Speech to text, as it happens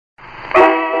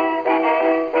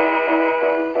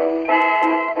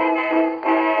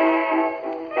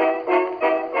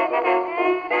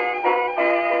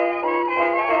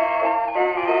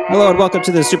Hello and welcome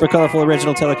to the super colorful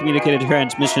original telecommunicated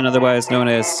transmission, otherwise known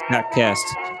as SCOTTCast.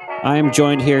 I am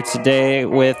joined here today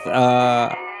with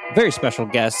a very special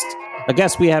guest, a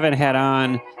guest we haven't had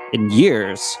on in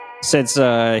years since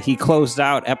he closed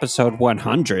out episode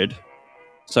 100.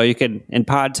 So you can, in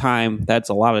pod time, that's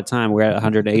a lot of time. We're at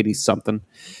 180 something.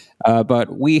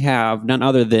 But we have none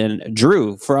other than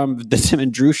Drew from the Tim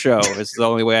and Drew Show. It's the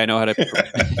only way I know how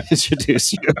to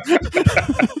introduce you.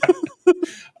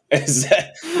 Is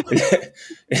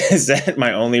that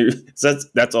my only?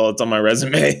 That's all. It's on my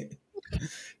resume.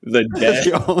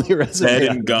 The only resume. Dead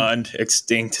and gone,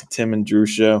 extinct Tim and Drew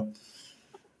Show.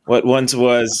 What once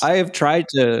was. I've tried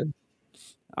to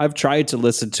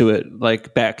listen to it,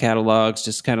 like back catalogs,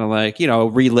 just kind of like,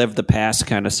 relive the past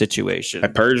kind of situation. I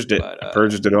purged it. But, I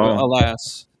purged it all.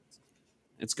 Alas,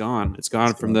 it's gone. It's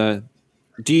gone from the.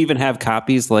 Do you even have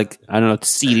copies? Like, I don't know,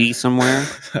 CD somewhere?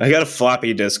 I got a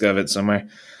floppy disk of it somewhere.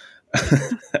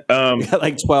 Got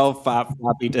like 12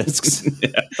 floppy disks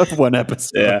of one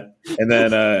episode. Yeah, and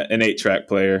then an 8-track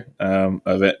player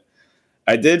of it.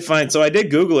 I did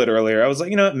Google it earlier. I was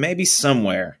like, maybe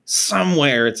somewhere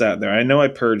it's out there. I know I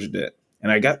purged it,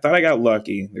 and thought I got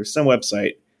lucky. There's some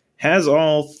website has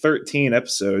all 13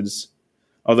 episodes,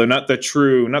 although not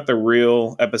the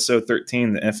real episode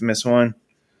 13, the infamous one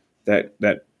that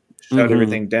shut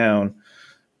everything down.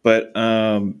 But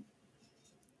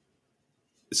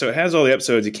so it has all the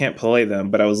episodes. You can't play them,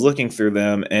 but I was looking through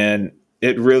them, and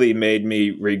it really made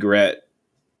me regret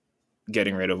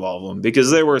getting rid of all of them,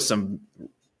 because there were some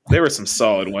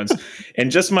solid ones,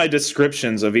 and just my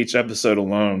descriptions of each episode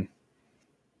alone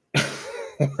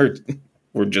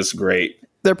were just great.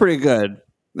 They're pretty good.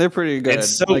 It's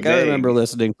so big. I remember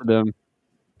listening to them,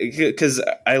 because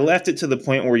I left it to the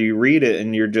point where you read it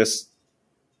and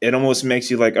it almost makes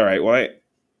you like, all right, well,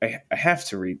 I have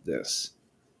to read this.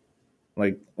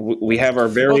 Like, we have our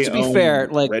very own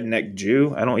redneck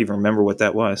Jew. I don't even remember what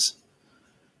that was.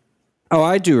 Oh,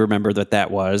 I do remember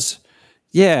that was.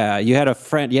 Yeah, you had a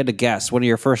friend, you had a guest, one of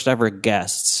your first ever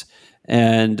guests.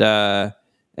 And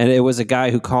it was a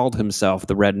guy who called himself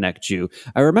the Redneck Jew.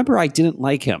 I remember I didn't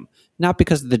like him, not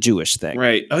because of the Jewish thing.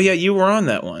 Right. Oh, yeah, you were on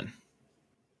that one.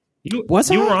 You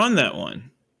were on that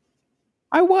one.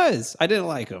 I was. I didn't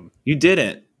like him. You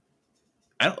didn't.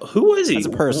 Who was he? As a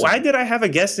person. Why did I have a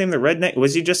guest named the Redneck?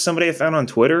 Was he just somebody I found on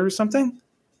Twitter or something?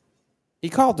 He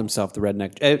called himself the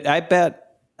Redneck.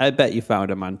 I bet you found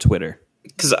him on Twitter.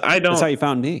 Because I don't. That's how you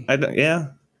found me. Yeah.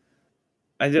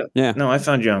 Yeah. No, I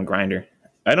found you on Grindr.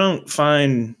 I don't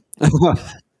find.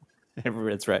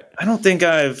 That's right. I don't think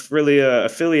I've really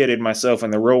affiliated myself in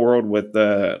the real world with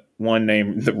one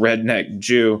named the Redneck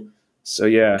Jew. So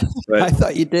yeah, but I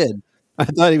thought you did. I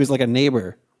thought he was like a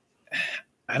neighbor.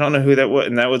 I don't know who that was,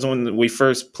 and that was when we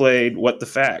first played What the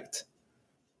Fact.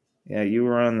 Yeah, you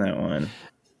were on that one.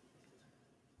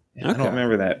 Yeah, okay. I don't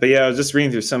remember that, but yeah, I was just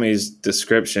reading through some of these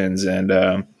descriptions, and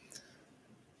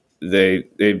they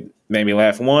made me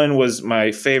laugh. One was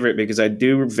my favorite because I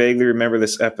do vaguely remember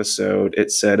this episode. It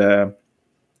said, on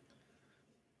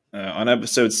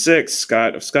episode 6,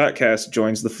 Scott of SCOTTCast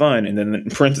joins the fun, and then in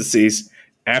parentheses,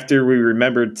 after we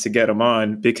remembered to get him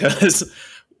on, because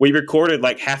we recorded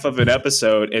like half of an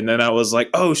episode, and then I was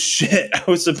like, oh shit, I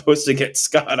was supposed to get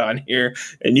Scott on here,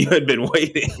 and you had been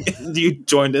waiting. And you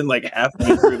joined in like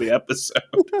halfway through the episode.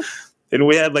 And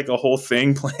we had like a whole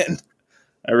thing planned.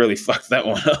 I really fucked that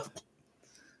one up.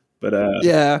 But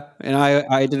yeah, and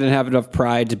I didn't have enough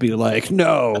pride to be like,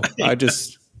 no. I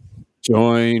just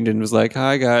joined and was like,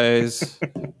 hi guys.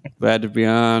 Glad to be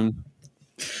on.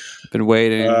 Been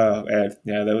waiting. Yeah,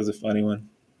 that was a funny one.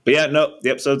 But yeah, no,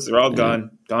 the episodes, they're all gone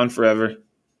forever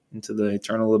into the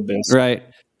eternal abyss. Right.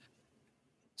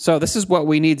 So this is what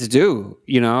we need to do,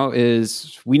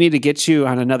 is we need to get you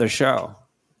on another show.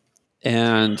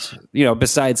 And,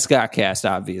 besides SCOTTCast,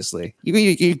 obviously.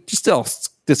 You're still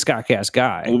the SCOTTCast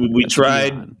guy. We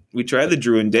tried the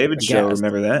Drew and David show,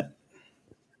 remember that?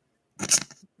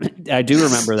 I do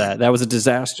remember that. That was a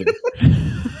disaster.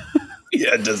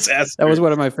 Yeah, disaster. That was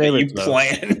one of my favorites. You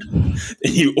planned,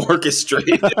 you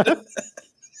orchestrated.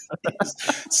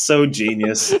 So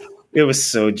genius. It was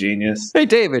so genius. Hey,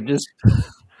 David,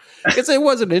 because it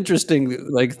was an interesting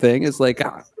thing. It's like,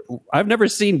 I've never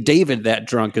seen David that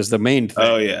drunk as the main thing.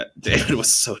 Oh yeah, David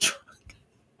was so drunk.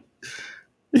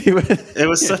 It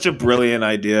was such a brilliant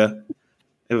idea.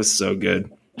 It was so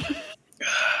good.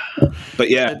 But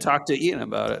yeah, I talked to Ian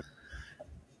about it.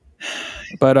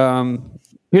 But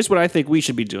here's what I think we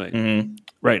should be doing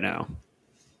right now.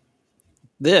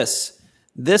 This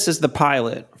is the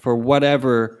pilot for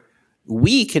whatever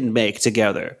we can make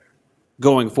together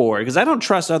going forward, because I don't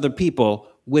trust other people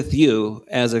with you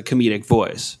as a comedic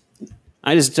voice.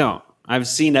 I just don't. I've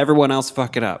seen everyone else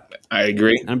fuck it up. I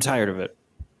agree. I'm tired of it.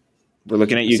 We're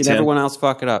looking at you, I've seen Tim. everyone else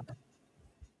fuck it up.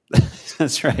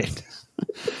 That's right.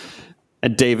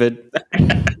 And David,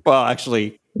 well,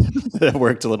 actually, that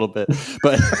worked a little bit,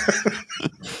 but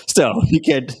still, he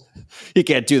can't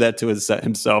do that to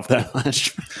himself that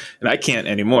much. And I can't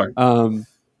anymore. And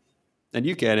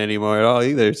you can't anymore at all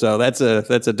either. So that's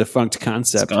a defunct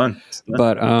concept. It's gone.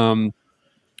 But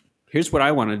here's what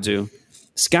I want to do.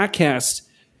 SCOTTCast,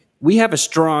 we have a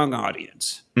strong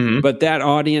audience, but that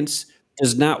audience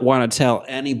does not want to tell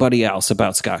anybody else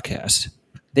about SCOTTCast.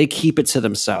 They keep it to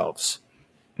themselves.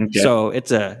 Okay. So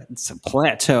it's a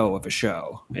plateau of a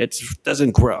show. It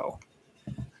doesn't grow.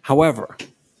 However,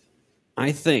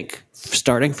 I think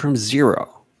starting from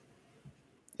zero,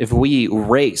 if we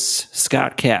race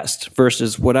SCOTTCast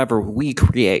versus whatever we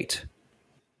create,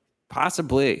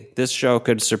 possibly this show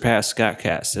could surpass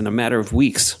SCOTTCast in a matter of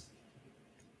weeks.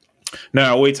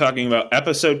 Now, are we talking about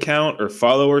episode count or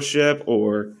followership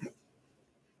or?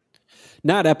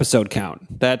 Not episode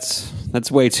count. That's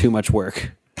way too much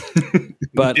work.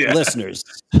 But listeners.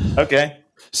 Okay.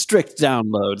 Strict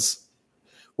downloads.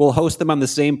 We'll host them on the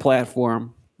same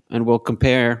platform and we'll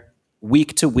compare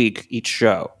week to week each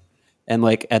show. And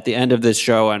like at the end of this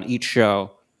show, on each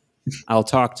show, I'll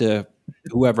talk to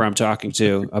whoever I'm talking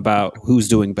to about who's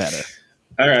doing better.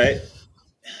 All right.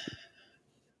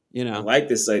 You know, I like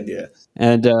this idea.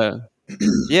 And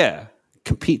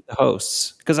compete the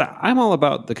hosts, because I'm all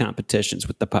about the competitions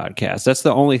with the podcast. That's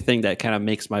the only thing that kind of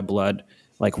makes my blood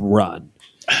like run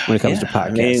when it comes to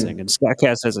podcasting. And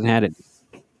SCOTTCast hasn't had it.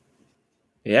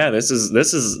 Yeah,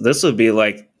 this would be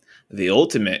like the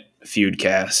ultimate feud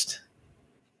cast.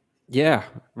 Yeah,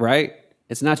 right.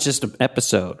 It's not just an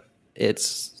episode.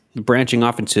 It's branching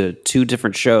off into 2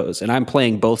 different shows, and I'm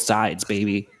playing both sides,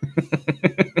 baby.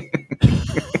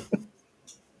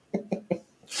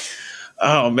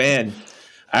 Oh man,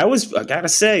 I gotta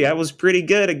say, I was pretty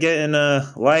good at getting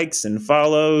likes and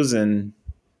follows, and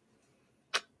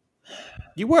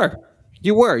you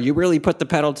really put the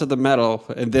pedal to the metal,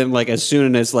 and then like as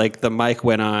soon as like the mic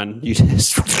went on, you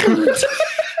just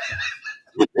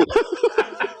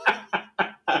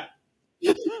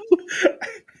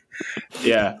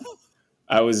yeah,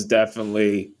 I was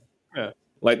definitely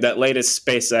like that latest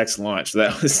SpaceX launch.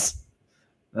 That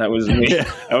was me.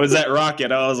 Yeah. I was that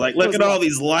rocket. I was like, look at all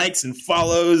these likes and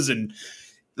follows, and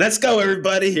let's go,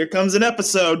 everybody. Here comes an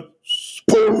episode.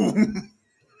 Boom.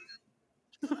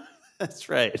 That's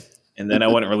right. And then I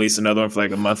wouldn't release another one for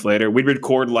like a month later. We'd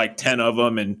record like 10 of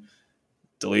them and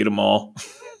delete them all.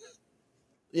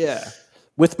 Yeah.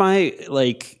 With my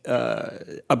like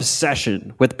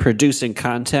obsession with producing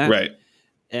content, right,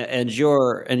 and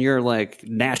your like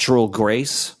natural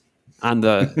grace on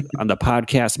the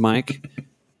podcast mic,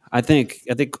 I think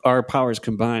our powers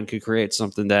combined could create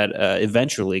something that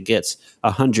eventually gets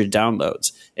 100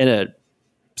 downloads and a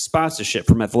sponsorship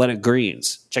from Athletic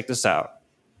Greens. Check this out.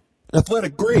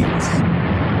 Athletic Greens.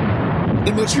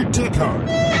 It makes your dick hard.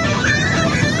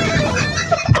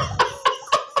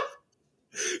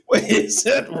 Wait, is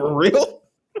that real?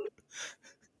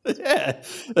 Yeah,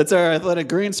 that's our Athletic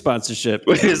Greens sponsorship.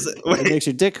 It makes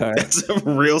your dick hard. That's a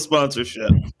real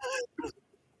sponsorship.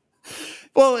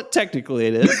 Well, technically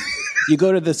it is. You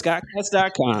go to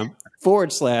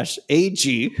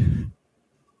thescottcast.com/AG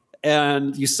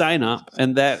and you sign up,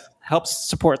 and that helps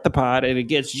support the pod, and it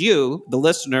gets you, the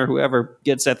listener, whoever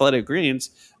gets Athletic Greens,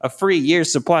 a free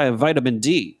year's supply of vitamin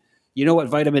D. You know what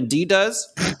vitamin D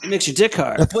does? It makes your dick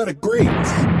hard. Athletic Greens.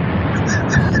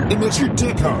 It makes your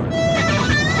dick hard.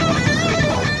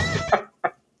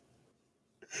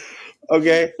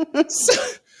 Okay. So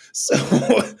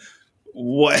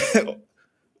what?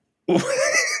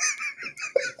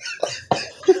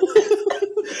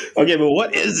 Okay, but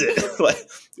what is it? Like,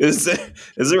 is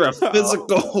there a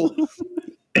physical?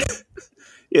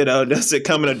 Does it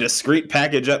come in a discreet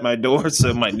package at my door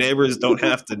so my neighbors don't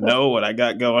have to know what I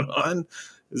got going on?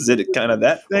 Is it kind of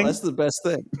that thing? Well, that's the best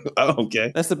thing. Oh,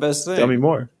 okay. That's the best thing. Tell me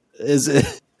more. Is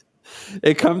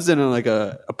it comes in like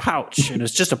a pouch, and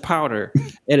it's just a powder,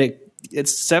 and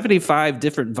it's 75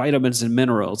 different vitamins and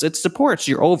minerals. It supports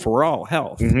your overall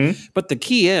health. Mm-hmm. But the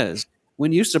key is,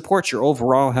 when you support your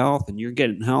overall health and you're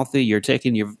getting healthy, you're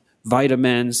taking your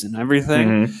vitamins and everything.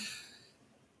 Mm-hmm.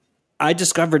 I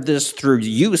discovered this through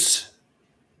use.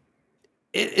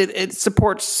 It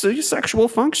supports your sexual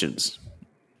functions,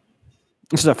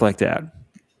 stuff like that.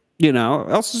 It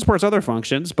also supports other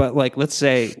functions, but like let's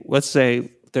say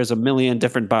there's a million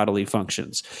different bodily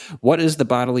functions. What is the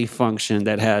bodily function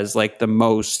that has like the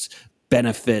most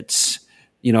benefits,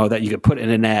 that you could put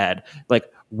in an ad?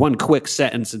 Like one quick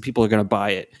sentence and people are going to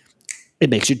buy it. It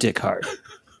makes your dick hard.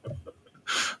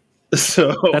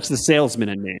 So that's the salesman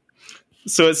in me.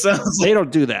 So it sounds they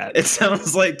don't do that. It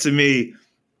sounds like to me,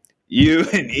 you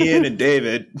and Ian and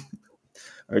David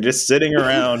are just sitting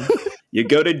around. You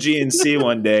go to GNC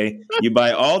one day, you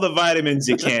buy all the vitamins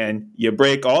you can, you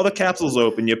break all the capsules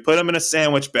open, you put them in a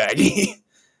sandwich baggie,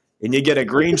 and you get a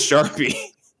green Sharpie.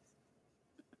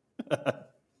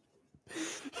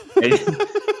 and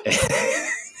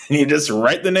you just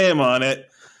write the name on it,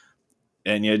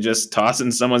 and you just toss it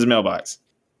in someone's mailbox.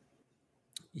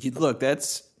 Look,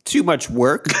 that's too much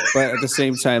work, but at the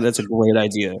same time, that's a great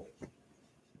idea.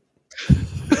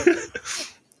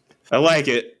 I like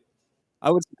it. I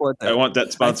would support that. I want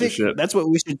that sponsorship. That's what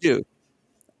we should do.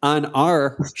 On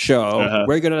our show,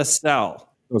 we're going to sell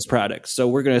those products. So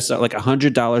we're going to sell like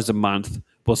 $100 a month.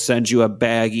 We'll send you a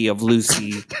baggie of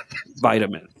Lucy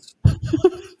vitamins.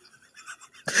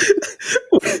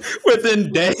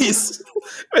 Within days,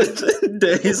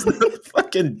 the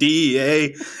fucking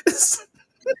DEA is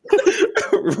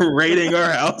raiding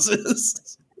our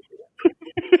houses.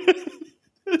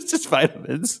 It's just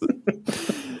vitamins.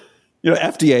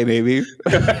 FDA, maybe.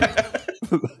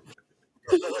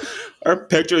 Our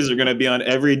pictures are going to be on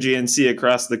every GNC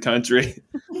across the country.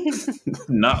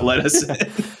 Not let us in.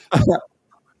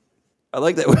 I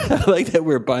like that. I like that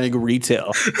we're buying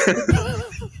retail.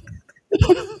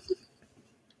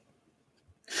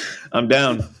 I'm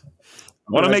down. I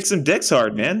want to make some dicks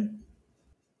hard, man.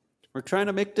 We're trying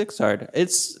to make dicks hard.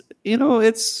 It's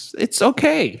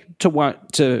okay to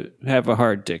want to have a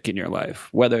hard dick in your life,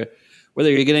 whether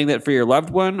you're getting that for your loved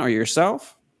one or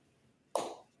yourself,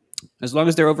 as long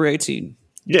as they're over 18.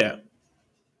 Yeah.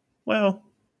 Well.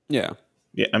 Yeah.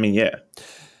 Yeah. I mean, yeah.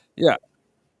 Yeah.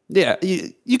 Yeah.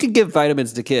 You can give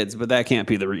vitamins to kids, but that can't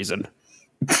be the reason.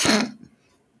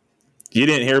 You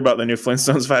didn't hear about the new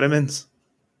Flintstones vitamins?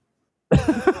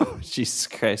 Jesus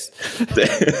Christ.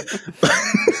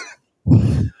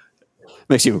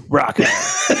 Makes you rock.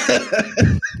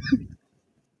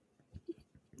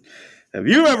 Have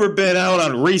you ever been out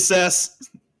on recess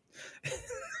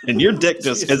and your dick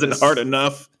just isn't hard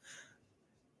enough?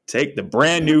 Take the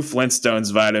brand new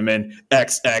Flintstones vitamin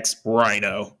XX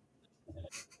Rhino.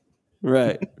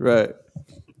 Right.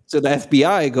 So the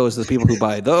FBI goes to the people who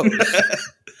buy those.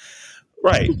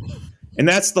 Right. And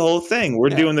that's the whole thing. We're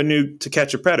doing the new To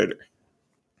Catch a Predator.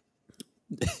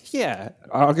 Yeah.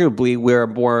 Arguably, we're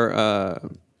more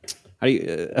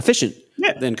efficient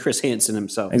than Chris Hansen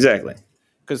himself. Exactly.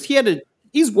 Because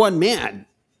he's one man.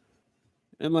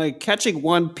 And like catching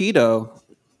one pedo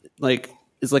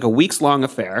is like a weeks-long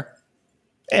affair.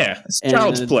 Yeah, it's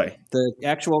child's play. The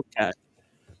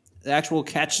actual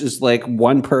catch is like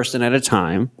one person at a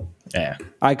time. Yeah.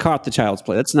 I caught the child's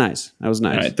play. That's nice. That was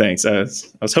nice. All right, thanks. I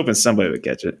was hoping somebody would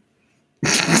catch it.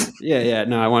 Yeah.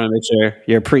 No, I want to make sure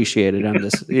you're appreciated on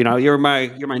this. You're my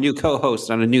new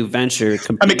co-host on a new venture.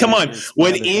 I mean, come on.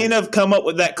 Would Ian have come up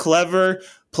with that clever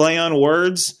play on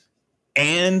words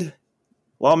and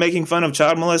while making fun of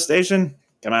child molestation?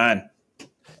 Come on.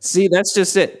 See, that's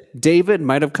just it. David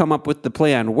might have come up with the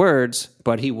play on words,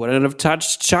 but he wouldn't have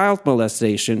touched child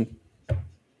molestation.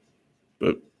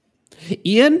 But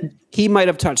Ian, he might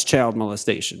have touched child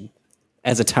molestation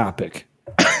as a topic.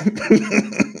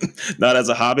 Not as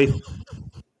a hobby?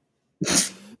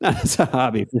 Not as a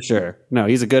hobby, for sure. No,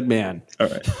 he's a good man. All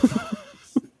right.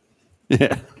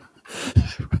 Yeah.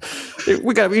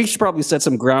 We should probably set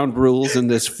some ground rules in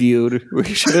this feud. We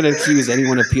shouldn't accuse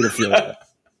anyone of pedophilia.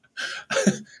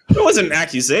 It wasn't an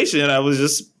accusation. I was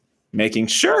just making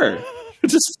sure.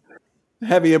 Just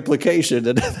heavy implication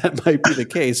that that might be the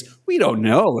case. We don't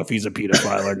know if he's a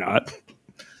pedophile or not.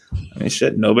 I mean,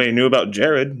 shit, nobody knew about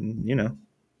Jared,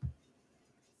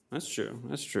 That's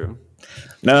true.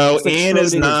 No, Ian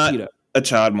is not a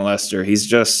child molester. He's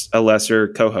just a lesser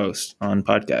co-host on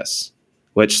podcasts,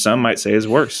 which some might say is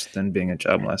worse than being a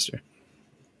child molester.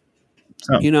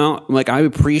 So. I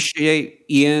appreciate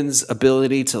Ian's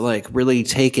ability to really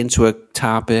take into a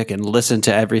topic and listen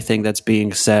to everything that's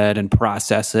being said and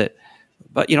process it.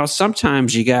 But,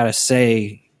 sometimes you got to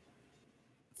say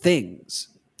things.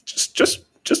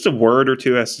 Just a word or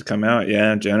two has to come out.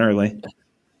 Yeah, generally.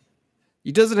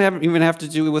 It doesn't even have to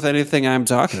do with anything I'm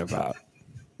talking about.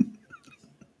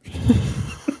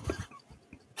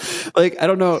 I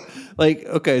don't know.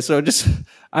 Okay, so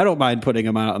I don't mind putting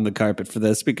him out on the carpet for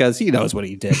this because he knows what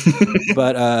he did.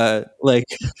 But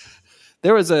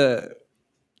there was a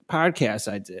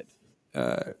podcast I did,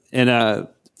 and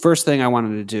first thing I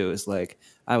wanted to do is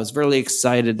I was really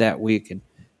excited that week,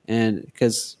 and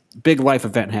because big life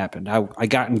event happened, I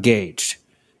got engaged,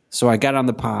 so I got on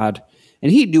the pod,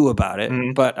 And he knew about it,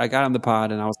 Mhm. but I got on the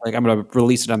pod and I was like, I'm going to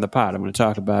release it on the pod. I'm going to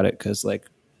talk about it because, like,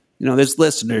 you know, there's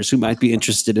listeners who might be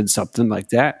interested in something like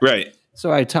that. Right.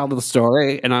 So I tell the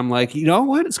story and I'm like, you know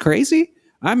what? It's crazy.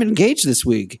 I'm engaged this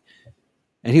week.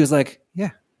 And he was like,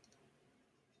 yeah.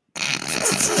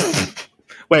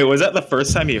 Wait, was that the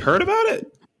first time you heard about it?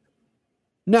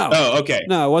 No. Oh, okay.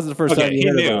 No, it wasn't the first time he he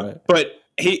heard knew, about it. but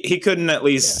he couldn't at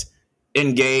least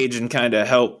engage and kind of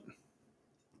help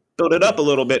build it up a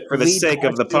little bit for the Lead sake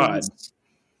of the pod. questions.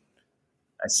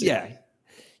 I see. Yeah.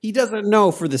 He doesn't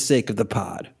know for the sake of the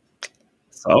pod.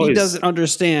 It's always He doesn't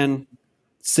understand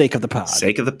sake of the pod.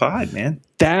 sake of the pod, man.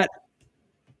 That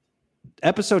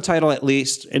episode title, at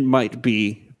least, it might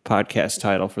be podcast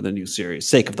title for the new series.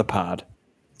 Sake of the pod.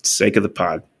 Sake of the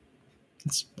pod.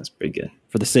 That's pretty good.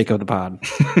 For the sake of the pod.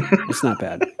 It's not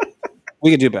bad. We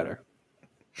could do better.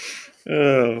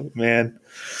 Oh man.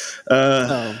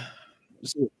 So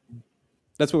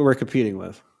that's what we're competing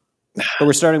with. But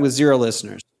we're starting with 0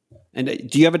 listeners. And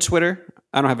do you have a Twitter?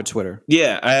 I don't have a Twitter.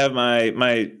 Yeah, I have I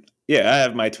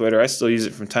have my Twitter. I still use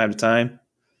it from time to time.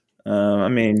 I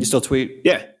mean, You still tweet?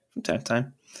 yeah, from time to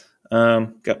time.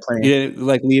 Got plenty. You didn't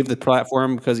like leave the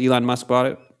platform because Elon Musk bought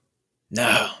it?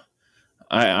 No,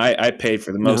 I paid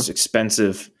for the most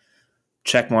expensive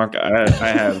checkmark. I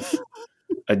have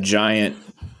a giant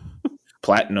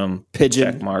platinum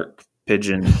Pigeon. checkmark,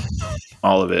 pigeon,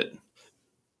 all of it.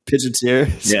 Pigeon tier.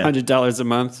 It's Yeah. $100 a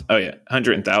month. Oh yeah,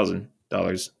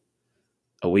 $100,000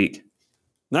 a week.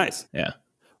 Nice. Yeah,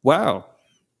 Wow.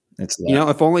 it's You know,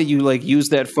 if only you like use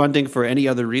that funding for any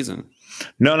other reason.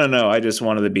 no. I just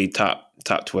wanted to be top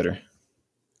Twitter.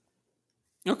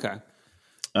 Okay.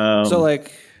 So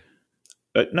like,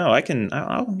 but no, I can.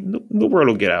 The word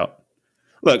will get out.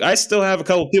 Look, I still have a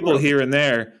couple people here and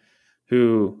there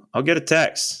who I'll get a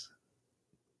text.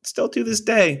 Still to this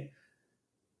day,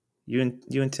 you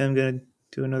and Tim gonna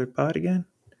do another pod again?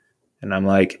 And I'm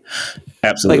like,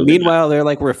 absolutely. like meanwhile, they're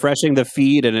like refreshing the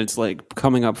feed and it's like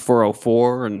coming up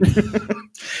 404 and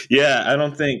yeah, I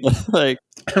don't think like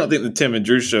the Tim and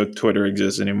Drew show Twitter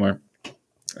exists anymore.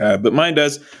 But mine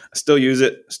does. I still use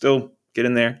it. Still get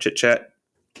in there, chit chat.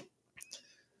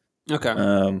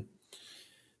 okay.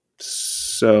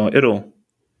 So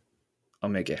I'll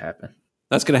make it happen.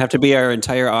 That's going to have to be our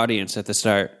entire audience at the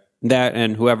start. That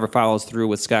and whoever follows through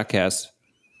with SCOTTCast.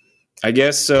 I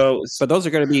guess so. But those are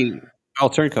going to be all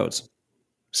turncoats.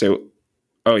 So,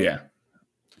 oh yeah,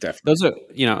 definitely. Those are,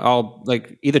 you know, all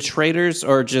like either traders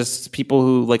or just people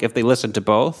who like if they listen to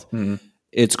both,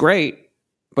 it's great,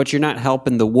 but you're not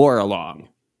helping the war along.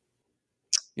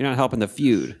 You're not helping the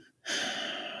feud.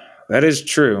 That is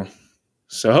true.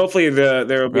 So hopefully there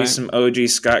will be Right. some OG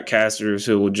SCOTTcasters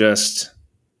who will just,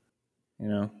 you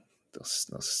know,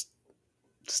 they'll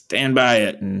stand by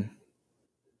it and,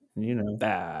 you know,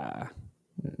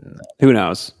 Who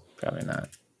knows? probably not.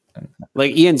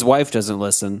 Like Ian's wife doesn't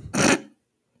listen.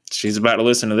 She's about to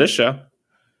listen to this show.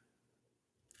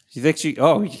 You think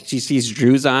she sees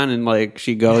Drew's on and like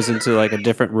she goes into like a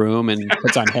different room and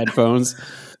puts on headphones.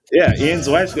 Yeah, Ian's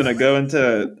wife's gonna go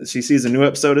into. She sees a new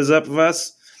episode is up of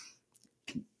us.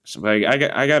 She's like, I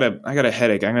got a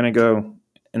headache. I'm gonna go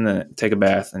take a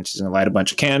bath, and she's gonna light a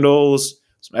bunch of candles,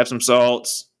 some Epsom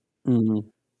salts,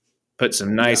 put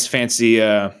some nice fancy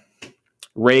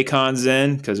Raycons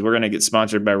in because we're gonna get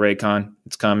sponsored by Raycon.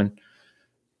 It's coming,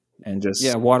 and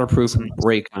just waterproof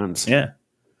Raycons. yeah.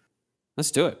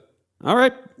 Let's do it. All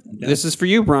right, this is for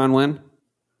you, Bronwyn.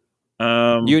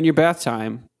 You and your bath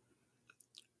time.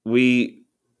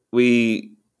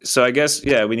 So I guess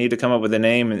we need to come up with a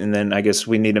name, and then I guess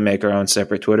we need to make our own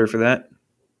separate Twitter for that.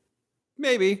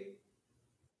 Maybe.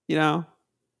 You know.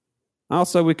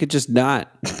 Also, we could just not.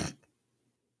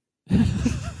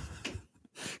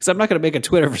 Because I'm not going to make a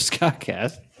Twitter for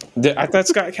SCOTTCast. I thought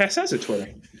SCOTTCast has a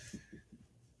Twitter.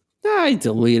 I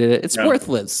deleted it. It's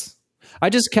worthless. I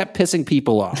just kept pissing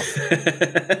people off.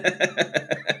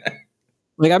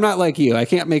 Like, I'm not like you. I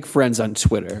can't make friends on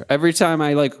Twitter. Every time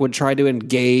I like would try to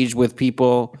engage with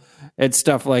people and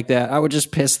stuff like that, I would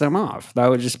just piss them off.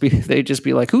 They'd just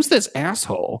be like, who's this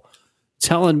asshole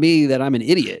telling me that I'm an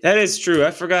idiot? That is true. I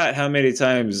forgot how many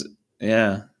times.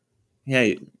 Yeah.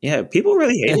 People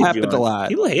really hated you. It happened a lot.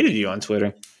 People hated you on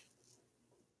Twitter.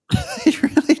 They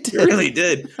really did. You really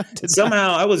did.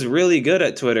 Somehow I was really good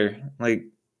at Twitter. Like,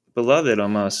 beloved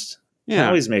almost. Yeah. I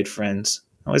always made friends.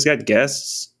 Always got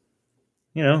guests.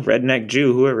 You know, Redneck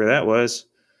Jew, whoever that was.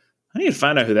 I need to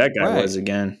find out who that guy was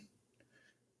again.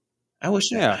 I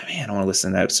wish. Man, I want to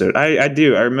listen to that episode. I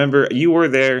do. I remember you were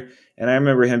there, and I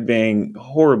remember him being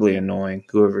horribly annoying,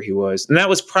 whoever he was. And that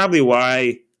was probably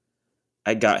why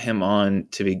I got him on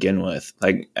to begin with.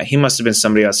 Like, he must have been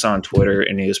somebody I saw on Twitter,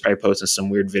 and he was probably posting some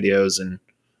weird videos, and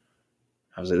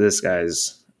I was like, this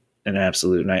guy's an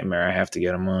absolute nightmare. I have to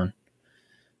get him on.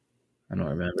 I don't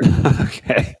remember.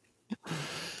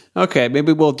 Okay,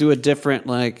 maybe we'll do a different,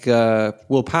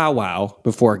 we'll powwow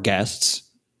before guests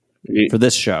for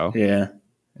this show. Yeah,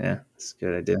 that's a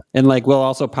good idea. And we'll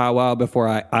also powwow before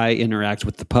I interact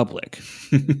with the public.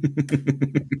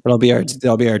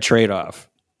 That'll be our trade-off.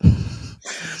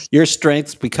 Your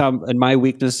strengths become and my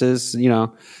weaknesses,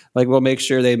 we'll make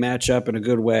sure they match up in a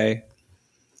good way.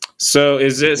 So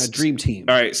is this a dream team?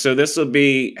 All right. So this will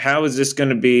be, how is this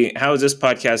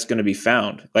podcast going to be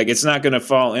found? Like, it's not going to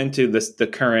fall into the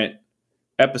current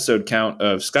episode count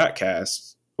of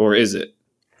SCOTTCast, or is it?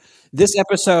 This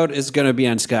episode is going to be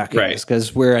on SCOTTCast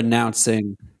because we're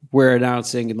announcing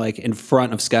in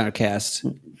front of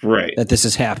SCOTTCast that this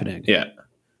is happening. Yeah.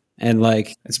 And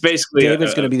it's basically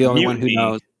David's going to be the only one who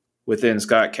knows within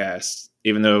SCOTTCast,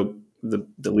 even though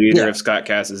the leader of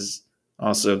SCOTTCast is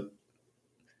also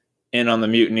in on the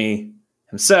mutiny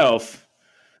himself.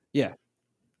 Yeah.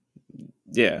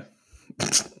 Yeah.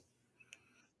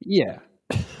 Yeah.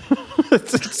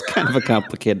 It's kind of a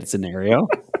complicated scenario.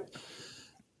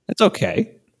 It's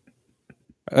okay.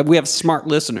 We have smart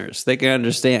listeners. They can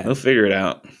understand. They'll figure it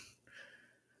out.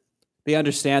 They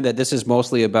understand that this is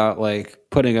mostly about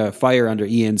putting a fire under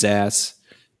Ian's ass.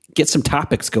 Get some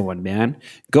topics going, man.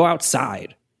 Go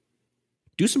outside.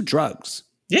 Do some drugs.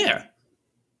 Yeah.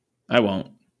 I won't.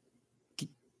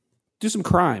 Do some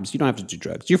crimes. You don't have to do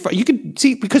drugs. You can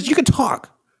see, because you can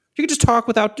talk. You can just talk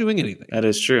without doing anything. That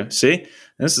is true. See,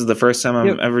 this is the first time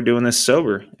I'm ever doing this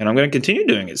sober, and I'm going to continue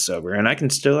doing it sober, and I can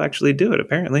still actually do it,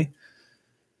 apparently.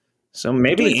 So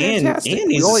maybe Ian needs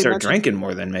to start drinking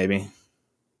more than maybe.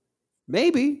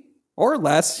 Maybe. Or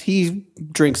less. He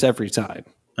drinks every time.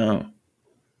 Oh.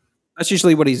 That's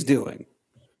usually what he's doing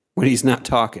when he's not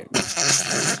talking.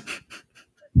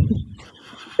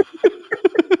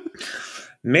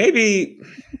 Maybe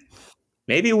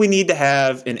we need to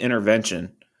have an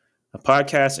intervention, a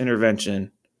podcast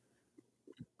intervention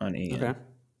on Ian. Okay. And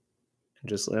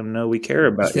just let him know we care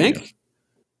about you. Think?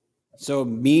 So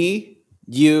me,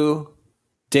 you,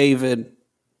 David,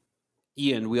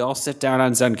 Ian, we all sit down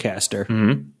on Zencaster.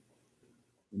 Mm-hmm.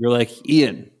 You're like,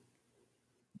 Ian,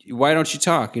 why don't you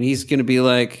talk? And he's going to be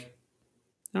like,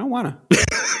 I don't want to.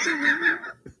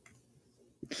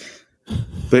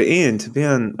 But Ian, to be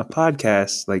on a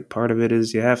podcast, part of it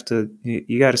is you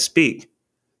got to speak.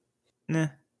 Nah.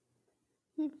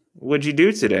 What'd you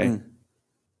do today?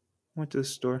 Went to the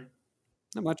store.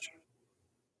 Not much.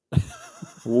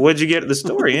 What'd you get at the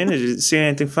store, Ian? Did you see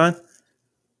anything fun?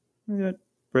 I got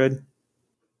bread.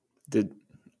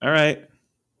 All right.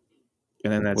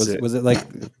 And then that's it. Was it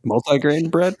multi-grain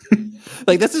bread?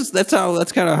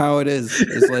 That's kind of how it is.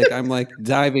 It's I'm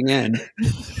diving in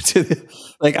to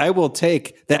I will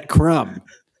take that crumb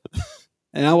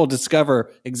and I will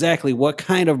discover exactly what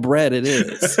kind of bread it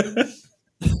is.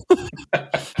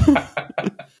 I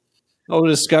will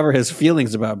discover his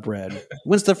feelings about bread.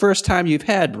 When's the first time you've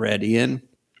had bread, Ian?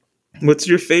 What's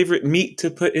your favorite meat to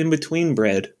put in between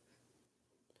bread?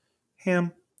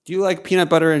 Ham. Do you like peanut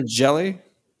butter and jelly?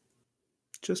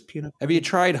 Just peanut. Have you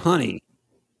tried honey?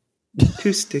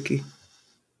 Too sticky.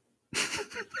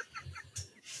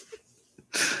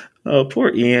 Oh,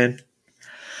 poor Ian.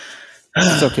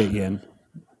 It's okay, Ian.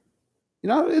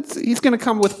 He's going to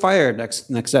come with fire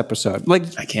next episode. I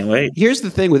can't wait. Here's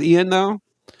the thing with Ian, though.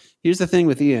 Here's the thing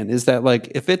with Ian is that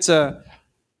if it's a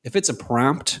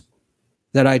prompt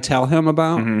that I tell him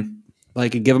about, and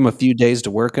give him a few days to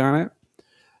work on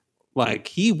it,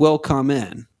 he will come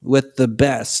in with the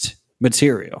best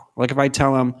material. If I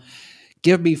tell him,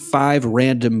 give me 5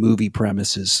 random movie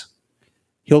premises,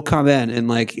 he'll come in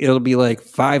and it'll be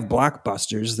 5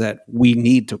 blockbusters that we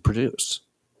need to produce.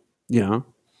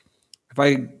 If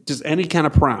I just any kind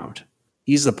of prompt,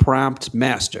 he's the prompt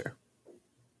master.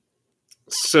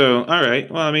 So, all right.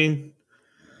 Well,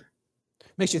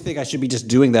 makes you think I should be just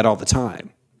doing that all the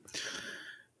time.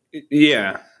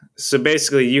 Yeah. So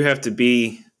basically you have to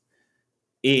be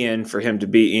Ian for him to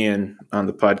be Ian on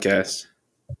the podcast.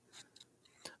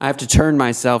 I have to turn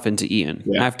myself into Ian.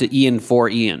 Yeah. I have to Ian for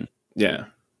Ian. Yeah.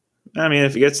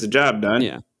 If he gets the job done.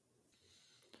 Yeah.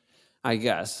 I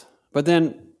guess. But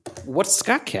then what's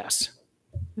SCOTTCast?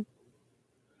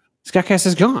 SCOTTCast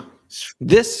is gone.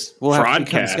 This will have to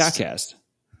become SCOTTCast.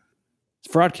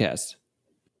 It's Fraudcast.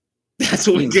 That's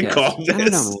what we can call this. I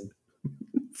don't know.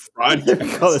 Fraudcast.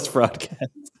 We call this Fraudcast.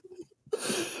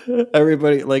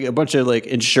 Everybody, like a bunch of like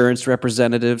insurance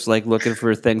representatives, like looking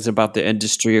for things about the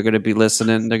industry, are going to be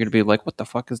listening. They're going to be like, "What the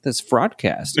fuck is this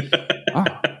broadcast?" Oh,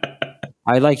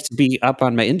 I like to be up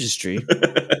on my industry. I'm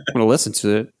going to listen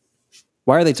to it.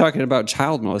 Why are they talking about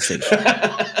child molestation?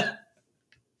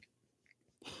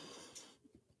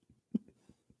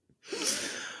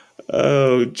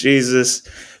 Oh, Jesus.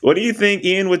 What do you think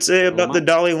Ian would say about the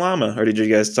Dalai Lama? Or did you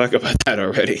guys talk about that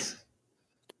already?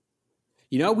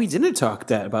 You know, we didn't talk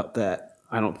about that,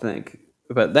 I don't think.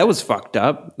 But that was fucked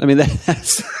up. I mean,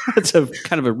 that's a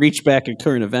kind of a reach back in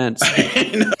current events. I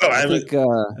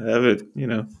haven't, you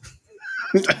know.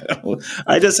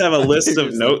 I just have a list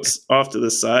of notes off to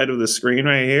the side of the screen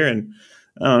right here, and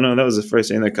I don't know, that was the first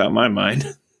thing that caught my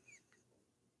mind.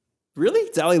 Really?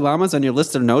 Dalai Lama's on your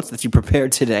list of notes that you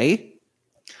prepared today?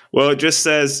 Well, it just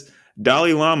says,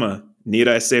 Dalai Lama. Need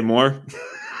I say more?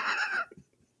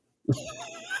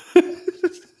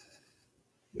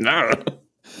 No.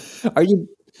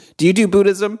 Do you do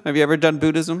Buddhism? Have you ever done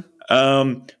Buddhism?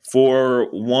 For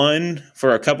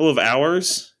a couple of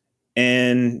hours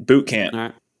in boot camp.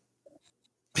 Right.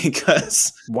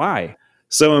 Because why?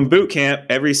 So in boot camp,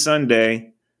 every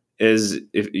Sunday is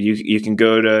if you can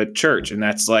go to church, and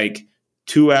that's like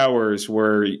 2 hours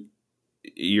where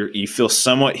you feel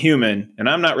somewhat human. And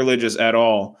I'm not religious at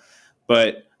all,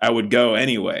 but I would go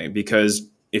anyway, because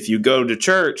if you go to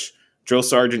church, drill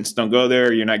sergeants don't go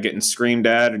there. You're not getting screamed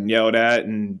at and yelled at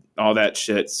and all that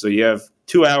shit. So you have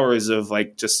 2 hours of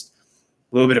like just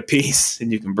a little bit of peace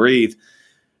and you can breathe.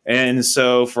 And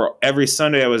so for every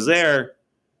Sunday I was there,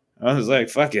 I was like,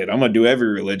 fuck it, I'm going to do every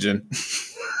religion.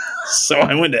 So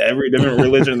I went to every different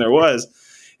religion there was.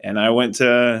 And I went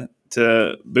to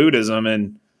Buddhism,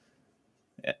 and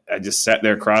I just sat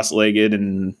there cross-legged,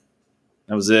 and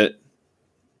that was it.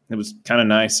 It was kind of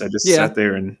nice. I just sat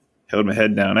there and held my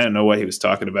head down. I didn't know what he was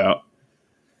talking about.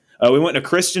 We went to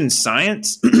Christian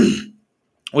Science,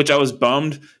 which I was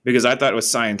bummed because I thought it was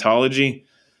Scientology,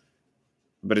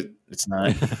 but it's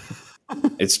not.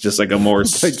 It's just like a more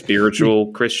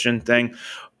spiritual Christian thing.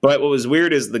 But what was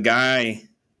weird is the guy,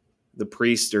 the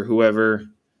priest or whoever,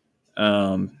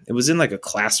 it was in like a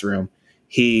classroom.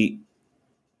 He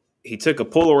took a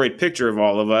Polaroid picture of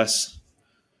all of us,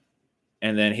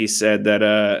 and then he said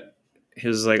that he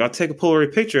was like, "I'll take a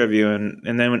Polaroid picture of you,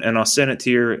 and I'll send it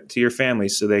to your family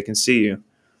so they can see you."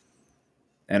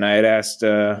 And I had asked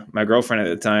my girlfriend at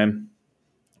the time,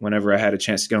 whenever I had a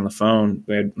chance to get on the phone,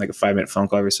 we had like a 5-minute phone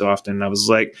call every so often, and I was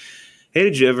like, "Hey,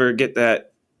 did you ever get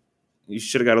that? You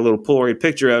should have got a little Polaroid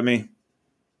picture of me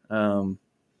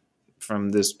from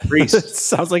this priest."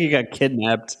 Sounds like you got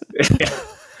kidnapped. Yeah.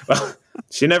 Well,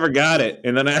 she never got it.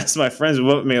 And then I asked my friends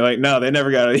with me, like, no, they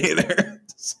never got it either.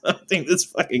 So I think this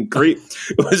fucking creep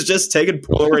was just taking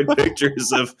Polaroid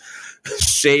pictures of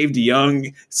shaved,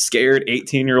 young, scared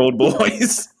 18-year-old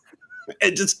boys.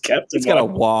 It just kept him. He's got a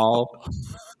wall.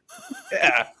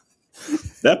 Yeah.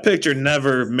 That picture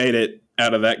never made it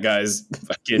out of that guy's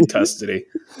fucking custody.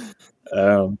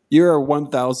 You're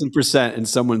 1,000% in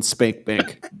someone's spank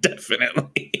bank.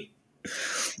 Definitely.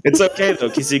 It's okay, though,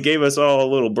 because he gave us all a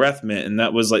little breath mint, and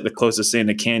that was like the closest thing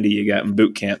to candy you got in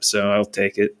boot camp, so I'll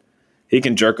take it. He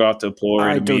can jerk off to a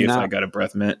Polaroid to me if I got a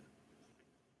breath mint.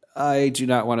 I do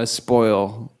not want to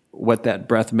spoil what that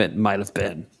breath mint might have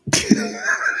been.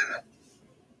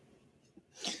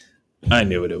 I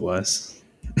knew what it was.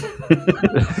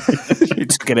 You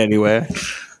took it anyway.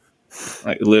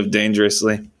 Like, live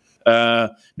dangerously.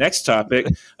 Next topic.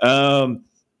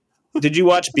 Did you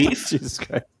watch Beef? Jesus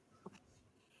Christ.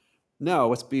 No,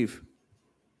 what's Beef?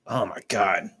 Oh my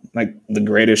God. Like the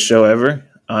greatest show ever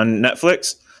on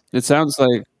Netflix. It sounds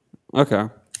like, okay.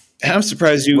 I'm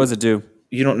surprised you. What does it do?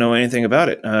 You don't know anything about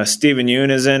it. Steven Yeun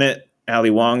is in it.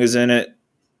 Ali Wong is in it.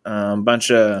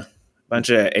 Bunch of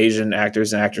Asian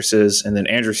actors and actresses, and then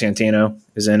Andrew Santino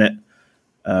is in it.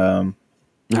 All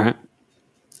right.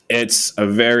 It's a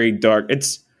very dark.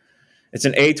 It's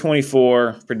an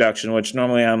A24 production, which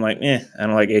normally I'm like, I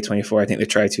don't like A24. I think they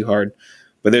try too hard.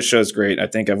 But this show's great. I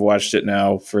think I've watched it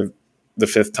now for the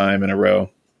 5th time in a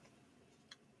row.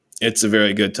 It's a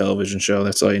very good television show.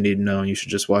 That's all you need to know. You should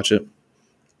just watch it.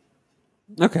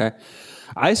 Okay.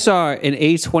 I saw an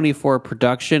A24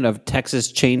 production of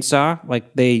Texas Chainsaw.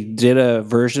 Like, they did a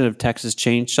version of Texas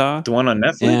Chainsaw. The one on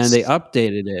Netflix? And they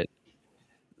updated it.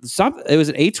 It was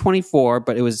an A24,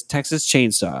 but it was Texas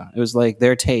Chainsaw. It was like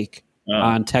their take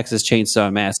on Texas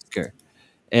Chainsaw Massacre.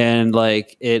 And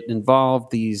like, it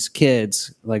involved these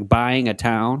kids like buying a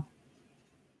town,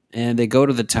 and they go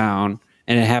to the town,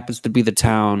 and it happens to be the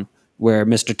town where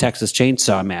Mr. Texas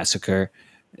Chainsaw Massacre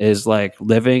is like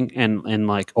living in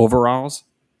like overalls,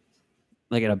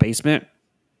 like in a basement.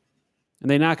 And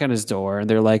they knock on his door, and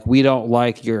they're like, "We don't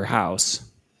like your house."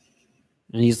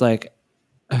 And he's like,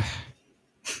 ugh.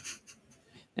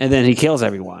 And then he kills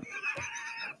everyone.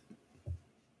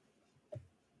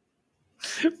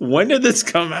 When did this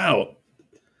come out?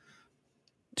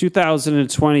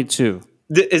 2022.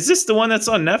 Is this the one that's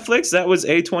on Netflix? That was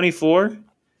A24?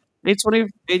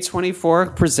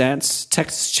 A24 presents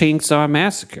Texas Chainsaw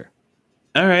Massacre.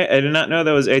 All right. I did not know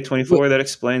that was A24. That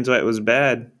explains why it was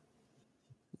bad.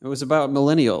 It was about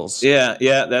millennials.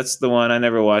 Yeah, that's the one. I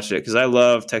never watched it because I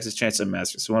love Texas Chainsaw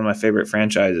Massacre. It's one of my favorite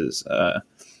franchises.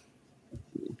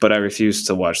 But I refused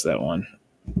to watch that one.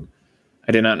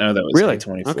 I did not know that was Really?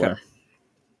 A24. Okay.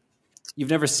 You've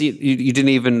never seen you didn't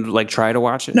even like try to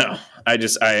watch it? No.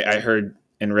 I heard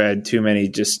and read too many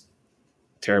just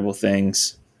terrible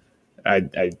things.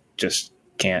 I just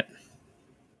can't.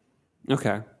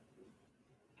 Okay.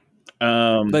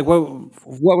 Like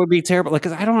what would be terrible? Like,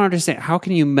 'cause I don't understand. How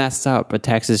can you mess up a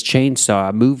Texas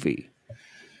Chainsaw movie?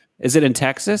 Is it in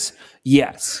Texas?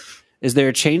 Yes. Is there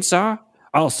a chainsaw?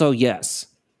 Also, yes.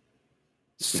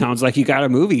 Sounds like you got a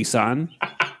movie, son.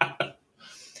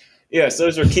 yes,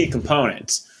 those are key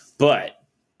components. But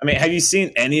I mean, have you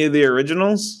seen any of the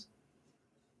originals?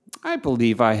 I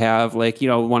believe I have. Like,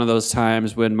 one of those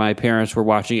times when my parents were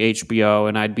watching HBO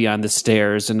and I'd be on the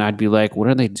stairs and I'd be like, what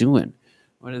are they doing?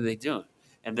 What are they doing?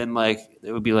 And then, like,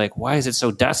 it would be like, why is it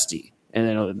so dusty? And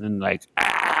then like,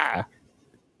 and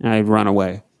I'd run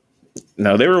away.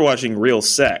 No, they were watching Real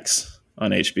Sex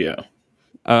on HBO.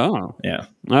 Oh. Yeah.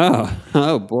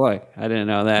 Oh, boy. I didn't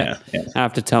know that. Yeah. I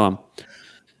have to tell them.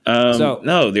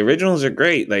 No, the originals are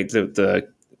great. Like the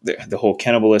whole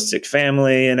cannibalistic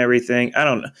family and everything. I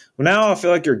don't know. Now I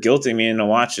feel like you're guilting me into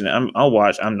watching it. I'll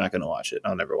watch. I'm not going to watch it.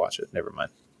 I'll never watch it. Never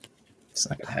mind. It's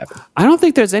not going to happen. I don't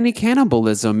think there's any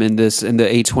cannibalism in the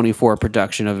A24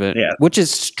 production of it. Yeah. Which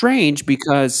is strange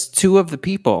because two of the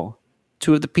people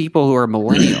who are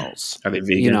millennials, are they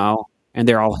vegan? And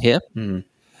they're all hip. Mm-hmm.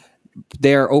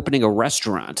 They're opening a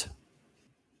restaurant.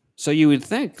 So you would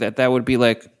think that would be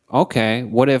like, okay,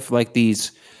 what if like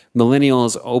these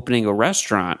millennials opening a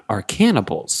restaurant are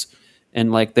cannibals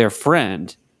and like their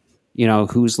friend,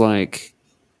 who's like,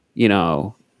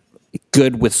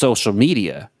 good with social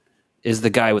media is the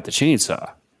guy with the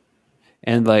chainsaw.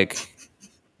 And like,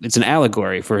 it's an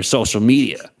allegory for social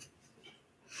media.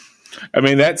 I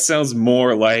mean, that sounds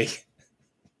more like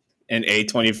an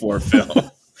A24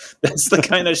 film. That's the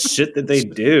kind of shit that they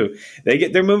do.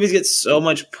 Their movies get so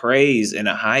much praise and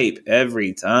hype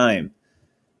every time.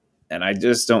 And I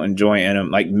just don't enjoy them.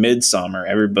 Like Midsummer,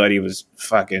 everybody was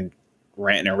fucking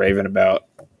ranting and raving about.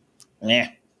 Yeah.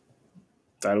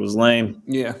 Thought it was lame.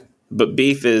 Yeah. But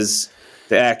the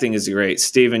acting is great.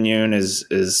 Stephen Yeun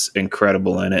is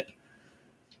incredible in it.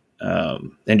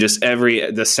 And just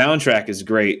the soundtrack is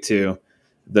great too.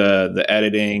 The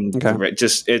editing, okay.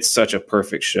 It's such a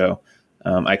perfect show.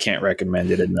 I can't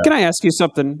recommend it enough. Can I ask you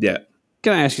something? Yeah.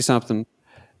 Can I ask you something?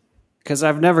 Because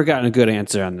I've never gotten a good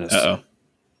answer on this. Uh-oh.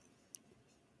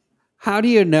 How do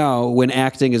you know when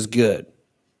acting is good?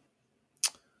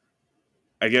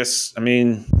 I guess,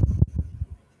 when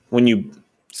you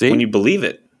believe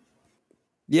it.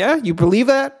 Yeah, you believe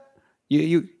that?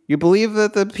 You believe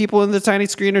that the people in the tiny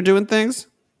screen are doing things?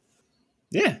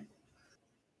 Yeah.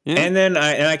 And then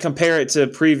I compare it to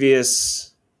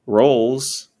previous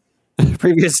roles.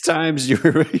 Previous times you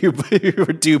were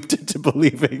duped into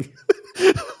believing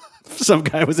some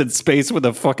guy was in space with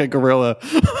a fucking gorilla.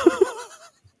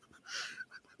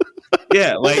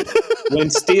 Yeah, like when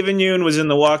Stephen Yeun was in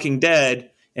The Walking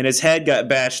Dead and his head got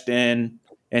bashed in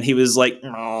and he was like,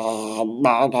 That's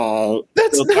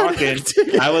still talking.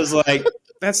 I was like,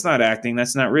 that's not acting.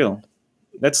 That's not real.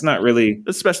 That's not really.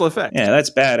 That's special effect. Yeah,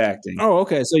 that's bad acting. Oh,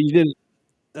 okay. So you didn't.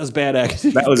 That was bad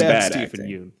acting. That was bad Stephen acting.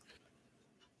 Yeun.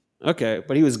 Okay,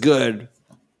 but he was good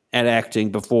at acting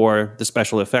before the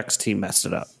special effects team messed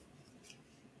it up.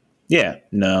 Yeah,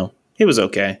 no, he was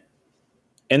okay.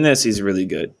 In this, he's really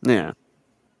good. Yeah.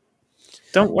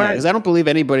 Because I don't believe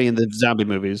anybody in the zombie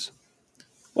movies.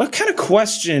 What kind of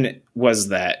question was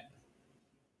that?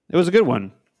 It was a good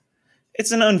one.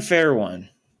 It's an unfair one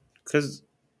because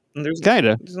there's not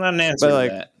an answer to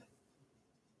that.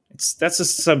 That's a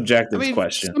subjective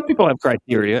question. Some people have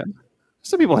criteria.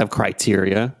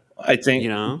 I think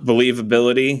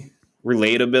believability,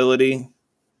 relatability.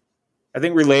 I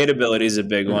think relatability is a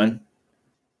big one.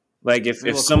 Like if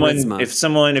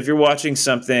you're watching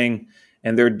something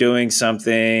and they're doing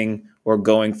something or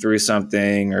going through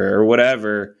something or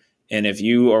whatever, and if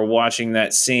you are watching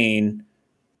that scene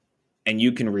and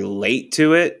you can relate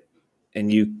to it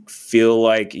and you feel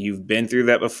like you've been through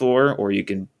that before or you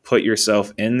can put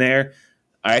yourself in there,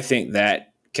 I think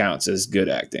that counts as good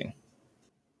acting.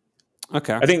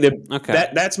 Okay. I think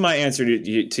that's my answer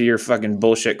to your fucking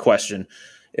bullshit question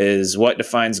is what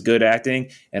defines good acting.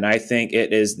 And I think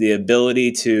it is the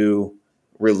ability to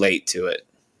relate to it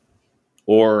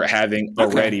or having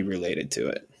already related to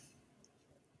it.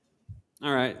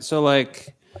 All right. So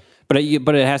like, but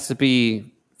it has to be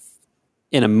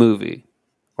in a movie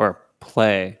or a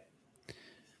play.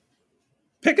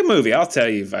 Pick a movie. I'll tell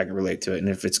you if I can relate to it and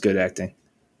if it's good acting.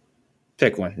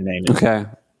 Pick one. Name it. Okay.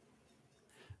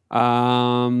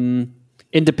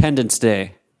 Independence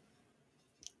Day.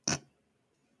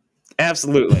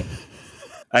 Absolutely.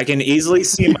 I can easily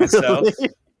see myself.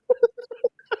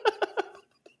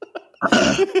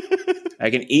 I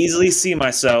can easily see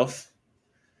myself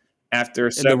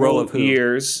after several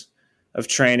years of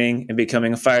training and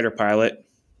becoming a fighter pilot,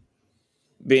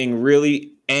 being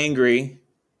really angry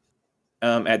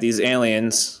at these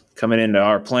aliens coming into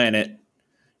our planet,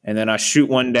 and then I shoot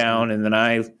one down, and then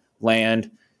I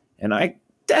land, and I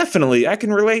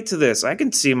can relate to this. I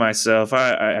can see myself.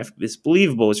 It's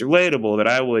believable. It's relatable that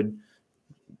I would,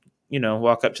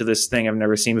 walk up to this thing I've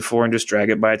never seen before and just drag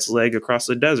it by its leg across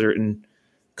the desert and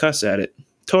cuss at it.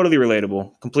 Totally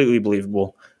relatable. Completely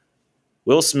believable.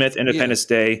 Will Smith, Independence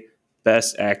Day,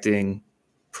 best acting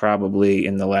probably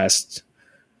in the last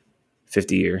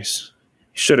 50 years.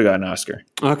 Should have got an Oscar.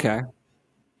 Okay.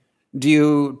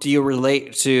 Do you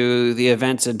relate to the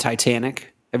events in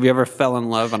Titanic? Have you ever fell in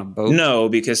love on a boat? No,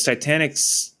 because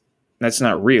that's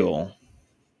not real.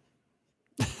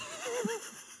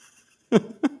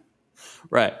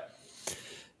 Right.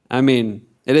 I mean,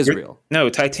 it is real. No,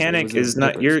 Titanic is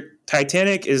not.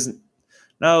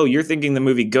 No, you're thinking the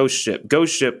movie Ghost Ship.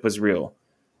 Ghost Ship was real.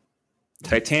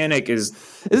 Titanic is.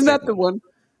 Isn't that the one?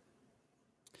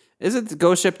 Isn't the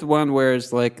Ghost Ship the one where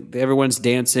it's like everyone's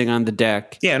dancing on the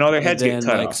deck? Yeah, and all their heads get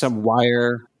cut off. Some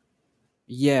wire.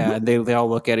 Yeah, and they all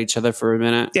look at each other for a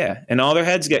minute. Yeah, and all their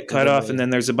heads get cut off, and then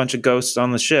there's a bunch of ghosts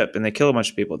on the ship, and they kill a bunch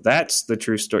of people. That's the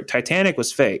true story. Titanic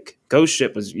was fake. Ghost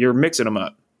Ship you're mixing them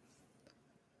up.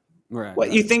 Right.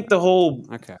 What you think the whole?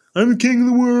 Okay. I'm the king of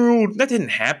the world. That didn't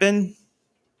happen.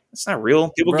 That's not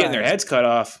real. People getting their heads cut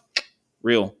off.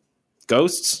 Real.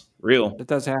 Ghosts. Real. It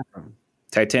does happen.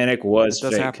 Titanic was fake.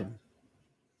 It does happen.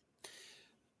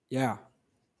 Yeah,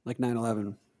 like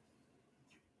 9/11.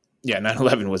 Yeah,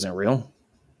 9/11 wasn't real.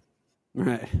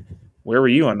 Right. Where were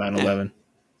you on 9/11?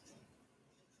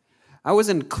 I was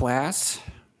in class.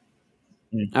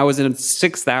 I was in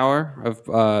 6th hour of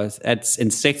in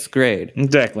 6th grade.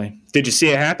 Exactly. Did you see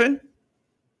it happen?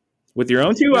 With your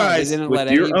own two eyes.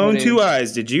 With your own two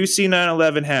eyes, did you see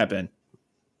 9/11 happen?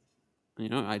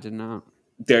 I did not.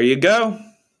 There you go.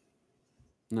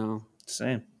 No.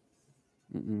 Same.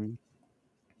 Mm-mm.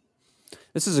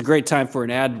 This is a great time for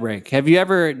an ad break. Have you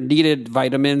ever needed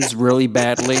vitamins really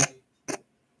badly?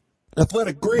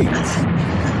 Athletic Greens.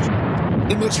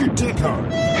 It makes your dick hard.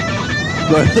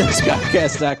 Go to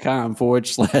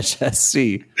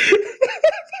SCOTTCast.com/SC.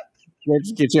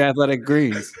 Get your Athletic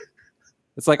Greens.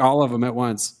 It's like all of them at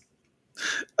once.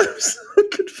 I'm so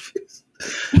confused.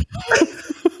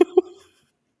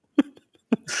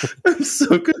 I'm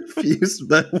so confused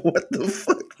by what the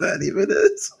fuck that even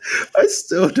is. I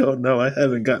still don't know. I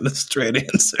haven't gotten a straight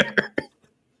answer.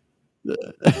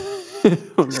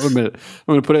 One minute. I'm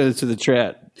going to put it into the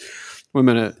chat. 1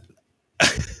 minute.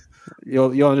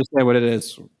 You'll understand what it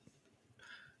is.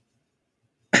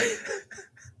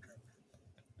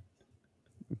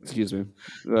 Excuse me.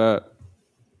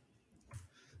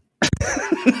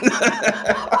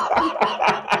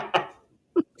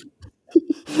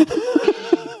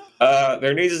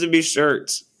 There needs to be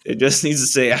shirts. It just needs to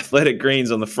say Athletic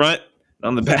Greens on the front and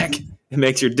on the back. It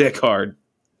makes your dick hard.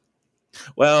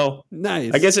 Well,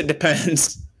 nice. I guess it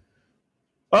depends.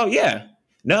 Oh, yeah.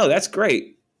 No, that's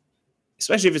great.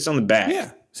 Especially if it's on the back.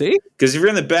 Yeah. See? Because if you're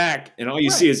in the back and all you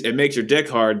see is it makes your dick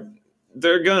hard,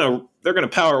 they're gonna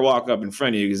power walk up in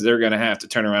front of you because they're gonna have to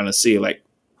turn around and see like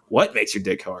what makes your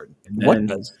dick hard. And what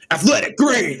does? Athletic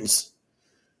Greens.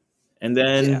 And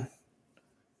then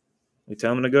we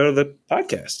tell them to go to the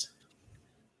podcast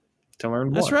to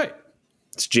learn more. That's right.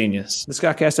 It's genius.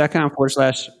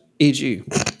 SCOTTCast.com/EG.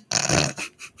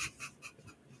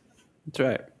 That's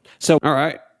right. So, all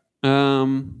right.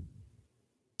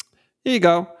 Here you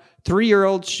go.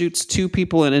 3-year-old shoots 2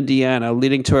 people in Indiana,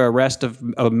 leading to arrest of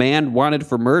a man wanted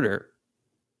for murder.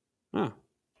 Oh.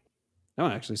 That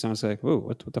one actually sounds like, ooh,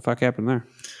 what the fuck happened there?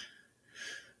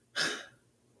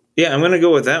 Yeah, I'm going to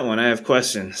go with that one. I have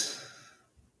questions.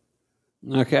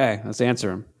 Okay, let's answer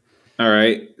them. All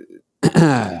right.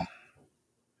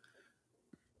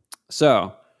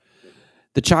 So,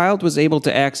 The child was able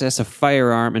to access a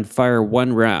firearm and fire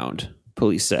one round,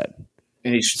 police said.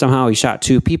 And Somehow he shot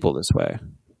 2 people this way.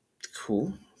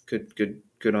 cool.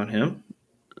 Good on him.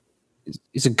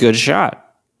 He's a good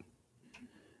shot.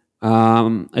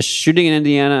 A shooting in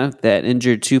Indiana that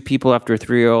injured 2 people after a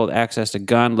 3-year-old accessed a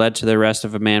gun led to the arrest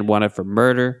of a man wanted for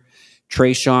murder.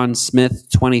 Trayshawn Smith,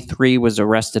 23, was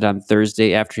arrested on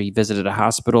Thursday after he visited a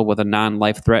hospital with a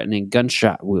non-life-threatening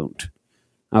gunshot wound.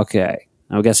 Okay,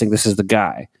 I'm guessing this is the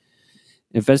guy.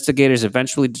 Investigators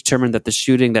eventually determined that the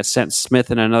shooting that sent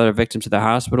Smith and another victim to the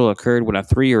hospital occurred when a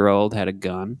 3-year-old had a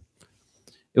gun.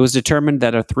 It was determined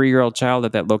that a 3-year-old child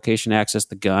at that location accessed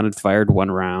the gun and fired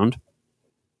one round.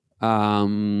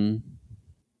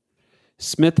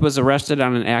 Smith was arrested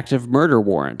on an active murder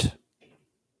warrant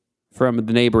from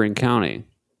the neighboring county.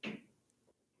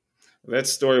 That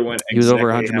story went exactly he was over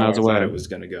 100 miles how I away. thought it was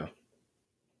going to go.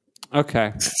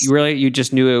 Okay. You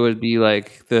just knew it would be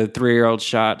like the 3-year-old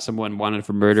shot someone wanted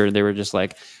for murder, and they were just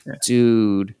like,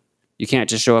 dude, you can't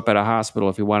just show up at a hospital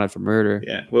if you wanted for murder.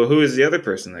 Yeah. Well, who is the other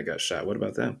person that got shot? What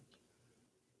about them?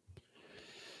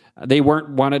 They weren't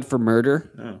wanted for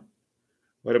murder. Oh.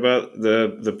 What about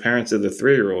the parents of the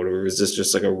 3-year-old, or is this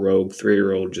just like a rogue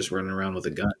 3-year-old just running around with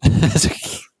a gun?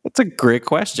 That's a great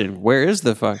question. Where is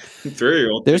the fuck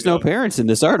 3-year-old? There's no parents in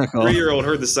this article. 3-year-old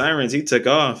heard the sirens. He took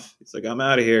off. He's like, I'm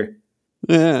out of here.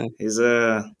 Yeah. He's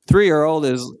 3-year-old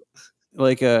is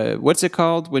like what's it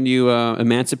called when you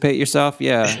emancipate yourself?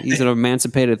 Yeah, he's an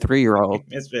emancipated 3-year-old.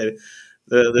 emancipated.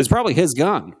 It's probably his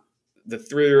gun. The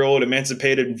 3-year-old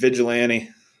emancipated vigilante.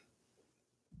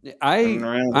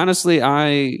 Honestly,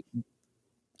 I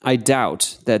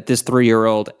doubt that this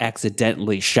 3-year-old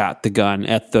accidentally shot the gun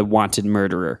at the wanted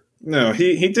murderer. No,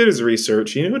 he did his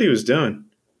research. He knew what he was doing.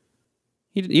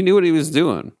 He knew what he was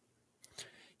doing.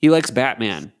 He likes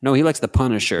Batman. No, he likes the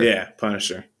Punisher. Yeah,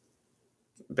 Punisher.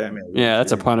 Batman. Yeah,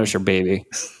 that's a Punisher baby.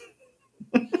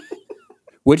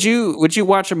 Would you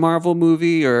watch a Marvel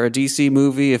movie or a DC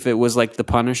movie if it was like the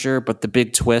Punisher, but the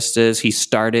big twist is he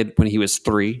started when he was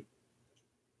 3?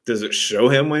 Does it show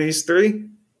him when he's 3?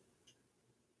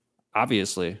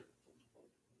 Obviously.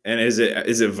 And is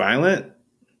it violent?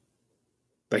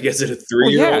 Like, is it a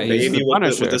 3-year-old baby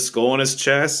with a skull on his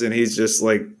chest, and he's just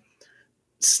like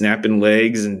snapping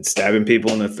legs and stabbing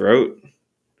people in the throat?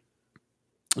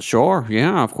 Sure,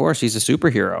 yeah, of course. He's a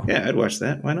superhero. Yeah, I'd watch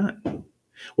that. Why not?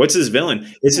 What's his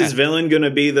villain? Is his villain going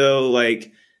to be, though,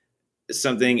 like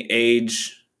something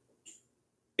age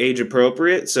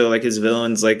appropriate? So, like, his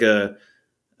villain's like a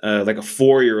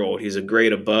 4-year-old. He's a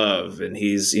grade above, and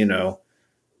he's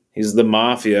the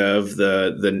mafia of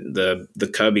the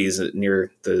cubbies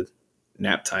near the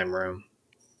nap time room.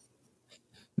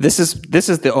 This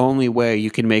is the only way you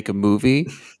can make a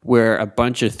movie where a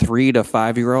bunch of 3 to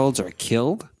 5-year-olds are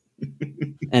killed,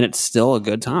 and it's still a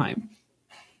good time.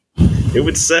 It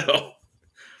would sell.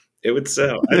 It would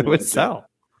sell. It would sell.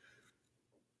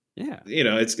 Yeah.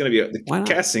 It's going to be the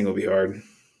casting will be hard.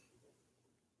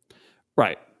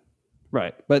 Right.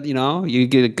 But you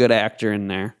get a good actor in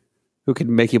there who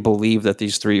can make you believe that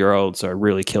these 3-year-olds are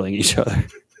really killing each other.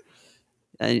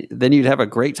 And then you'd have a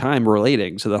great time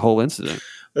relating to the whole incident.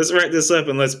 Let's write this up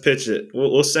and let's pitch it.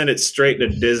 We'll send it straight to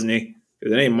Disney,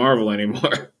 because it ain't Marvel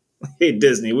anymore. Hey,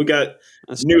 Disney, we got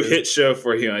a new hit show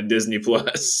for you on Disney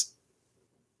Plus.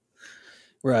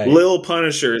 Right. Lil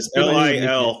Punishers,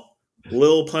 LIL.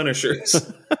 Lil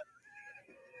Punishers.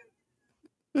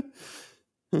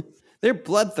 They're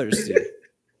bloodthirsty.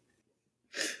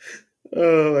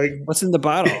 Oh, what's in the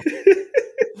bottle?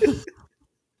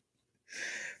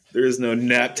 There is no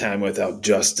nap time without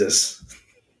justice.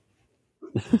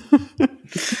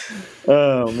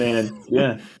 Oh man,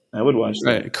 yeah, I would watch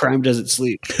that. Right, crime doesn't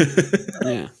sleep.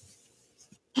 Yeah.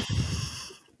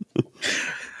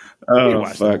 Oh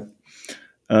fuck.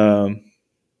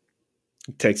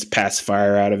 Takes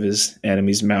pacifier out of his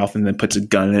enemy's mouth and then puts a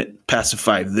gun in it.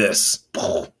 Pacify this.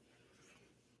 Oh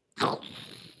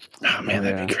man,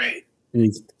 that'd be great.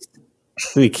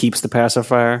 He keeps the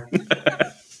pacifier.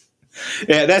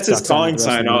 Yeah, that's his calling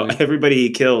sign. Everybody he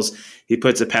kills, he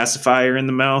puts a pacifier in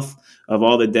the mouth of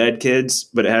all the dead kids,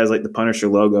 but it has like the Punisher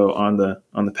logo on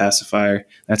the pacifier.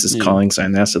 That's his calling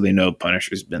sign. That's so they know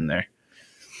Punisher's been there.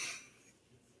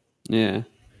 Yeah.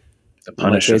 The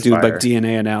Punisher they do like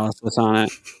DNA analysis on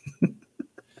it.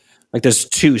 Like there's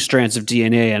 2 strands of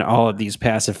DNA in all of these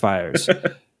pacifiers.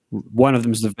 One of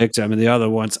them's the victim, and the other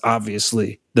one's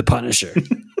obviously the Punisher.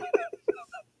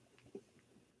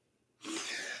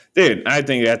 Dude, I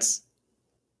think that's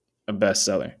a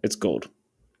bestseller. It's gold.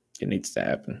 It needs to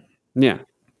happen. Yeah.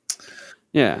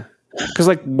 Because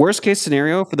like worst case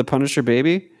scenario for the Punisher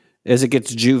baby is it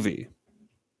gets juvie.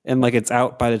 and like it's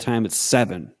out by the time it's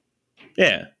 7.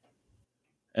 Yeah.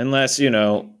 Unless,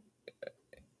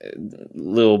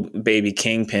 little baby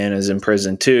Kingpin is in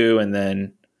prison too, and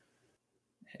then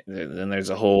there's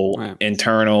a whole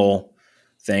internal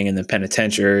thing in the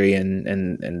penitentiary, and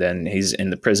then he's in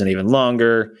the prison even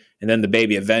longer, and then the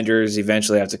baby Avengers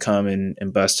eventually have to come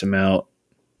and bust him out,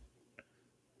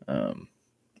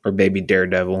 or baby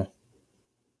Daredevil,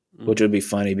 which would be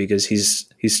funny because he's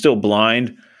still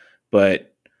blind, but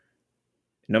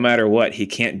no matter what, he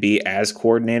can't be as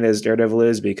coordinated as Daredevil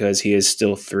is because he is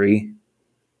still 3.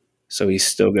 So he's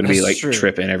still going to be like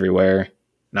tripping everywhere,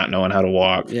 not knowing how to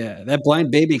walk. Yeah, that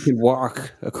blind baby can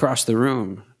walk across the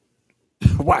room.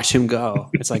 Watch him go.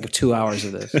 It's like 2 hours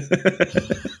of this.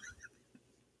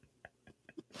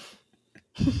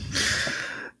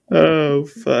 Oh,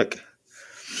 fuck.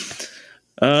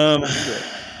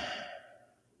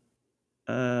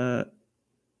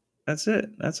 That's it.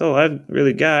 That's all I've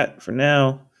really got for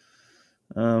now.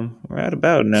 We're at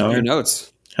about an hour. All your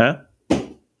notes. Huh?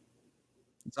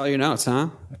 It's all your notes, huh?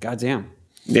 Goddamn.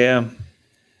 Yeah.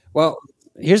 Well,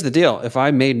 here's the deal. If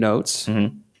I made notes,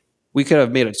 we could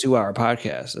have made a 2-hour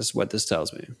podcast. That's what this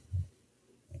tells me.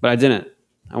 But I didn't.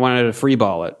 I wanted to free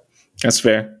ball it. That's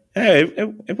fair. Hey,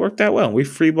 it worked out well. We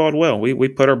free balled well. We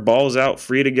put our balls out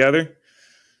free together. It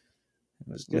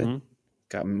was good. Mm-hmm.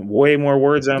 Got way more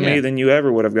words out of me than you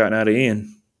ever would have gotten out of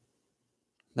Ian.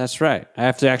 That's right. I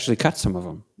have to actually cut some of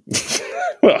them.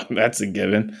 Well, that's a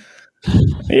given.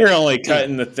 You're only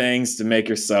cutting the things to make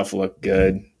yourself look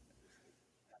good.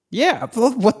 Yeah.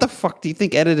 What the fuck do you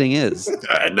think editing is?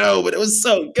 I know, but it was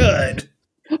so good.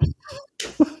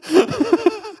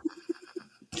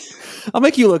 I'll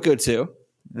make you look good too.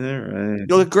 All right.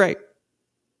 You look great.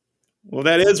 Well,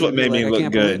 that is what made me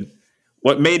look good.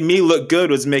 What made me look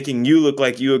good was making you look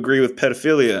like you agree with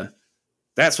pedophilia.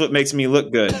 That's what makes me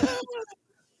look good.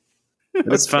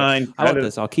 That's fine. I want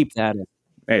this. I'll keep that in.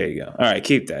 There you go. All right,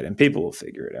 keep that in. People will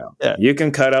figure it out. Yeah. You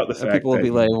can cut out the fact people will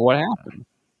be like, what happened?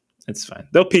 It's fine.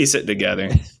 They'll piece it together.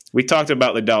 We talked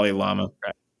about the Dalai Lama.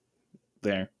 Right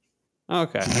there.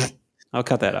 Okay. I'll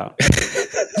cut that out.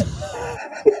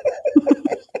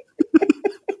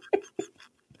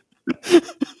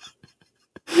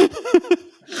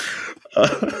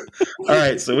 All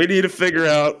right, so we need to figure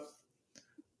out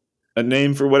a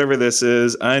name for whatever this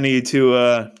is. I need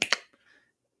to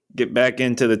get back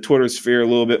into the Twitter sphere a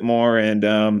little bit more, and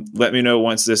let me know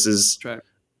once this is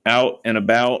out and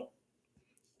about,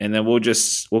 and then we'll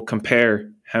compare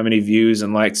how many views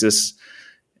and likes this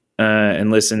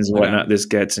and listens and whatnot this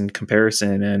gets in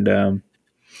comparison, and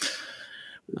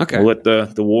we'll let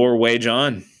the war wage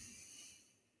on.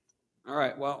 All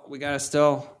right. Well, we gotta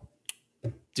still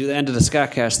do the end of the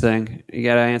SCOTTCast thing. You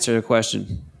gotta answer the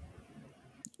question.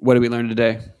 What did we learn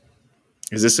today?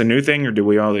 Is this a new thing, or do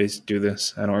we always do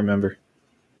this? I don't remember.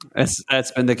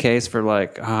 That's been the case for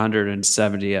like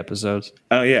 170 episodes.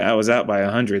 Oh yeah, I was out by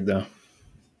 100 though.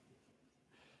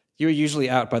 You were usually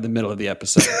out by the middle of the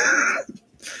episode.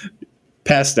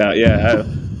 Passed out, yeah.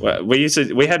 We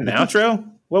had an outro.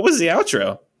 What was the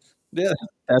outro? Yeah,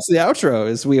 that's the outro.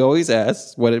 Is we always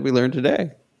ask, "What did we learn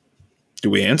today?" Do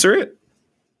we answer it?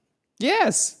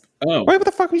 Yes. Oh, why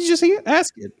the fuck would you just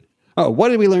ask it? Oh, what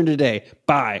did we learn today?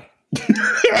 Bye.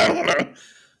 I don't know.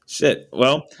 Shit.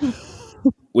 Well,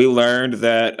 we learned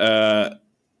that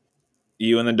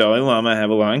you and the Dalai Lama have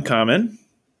a lot in common.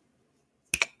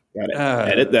 Got to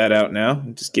edit that out now.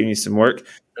 I'm just giving you some work.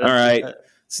 All right.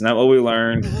 It's not what we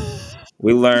learned.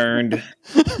 We learned.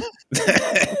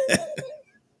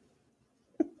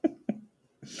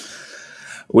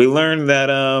 We learned that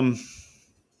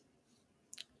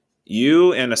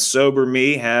you and a sober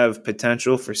me have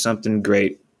potential for something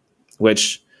great,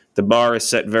 which the bar is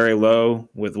set very low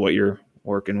with what you're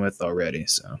working with already.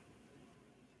 So,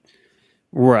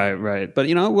 right. But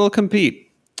we'll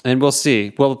compete and we'll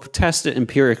see. We'll test it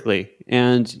empirically,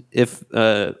 and if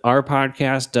our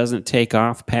podcast doesn't take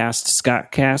off past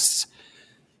SCOTTCasts,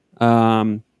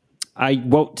 I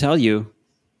won't tell you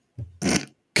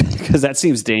because that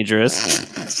seems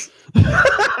dangerous.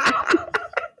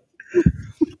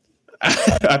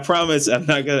 I promise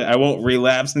I won't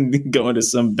relapse and go into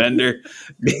some bender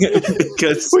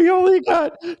because we only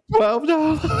got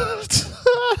 $12.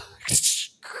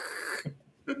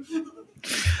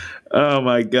 Oh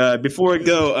my God. Before I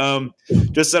go,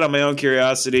 just out of my own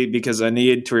curiosity, because I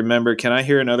need to remember, can I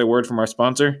hear another word from our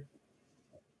sponsor?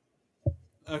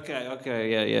 Okay.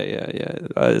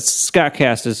 Yeah.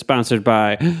 SCOTTCast is sponsored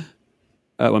by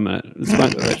 1 minute.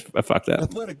 I fucked that.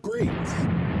 Athletic Greens.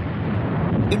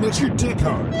 It makes your dick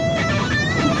hard.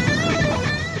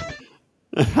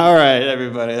 All right,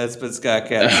 everybody. That's been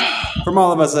SCOTTCast. From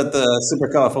all of us at the Super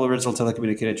Colorful Original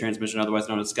Telecommunicated Transmission, otherwise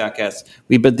known as SCOTTCast,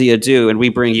 we bid thee adieu, and we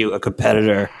bring you a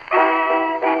competitor.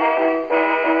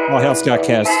 All hail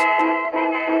SCOTTCast.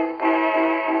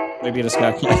 Maybe a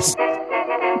SCOTTCast.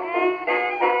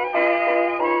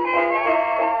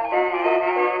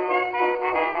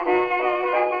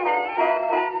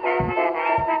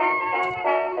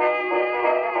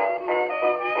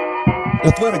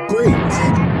 Athletic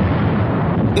greens.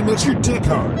 It makes your dick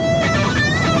hard.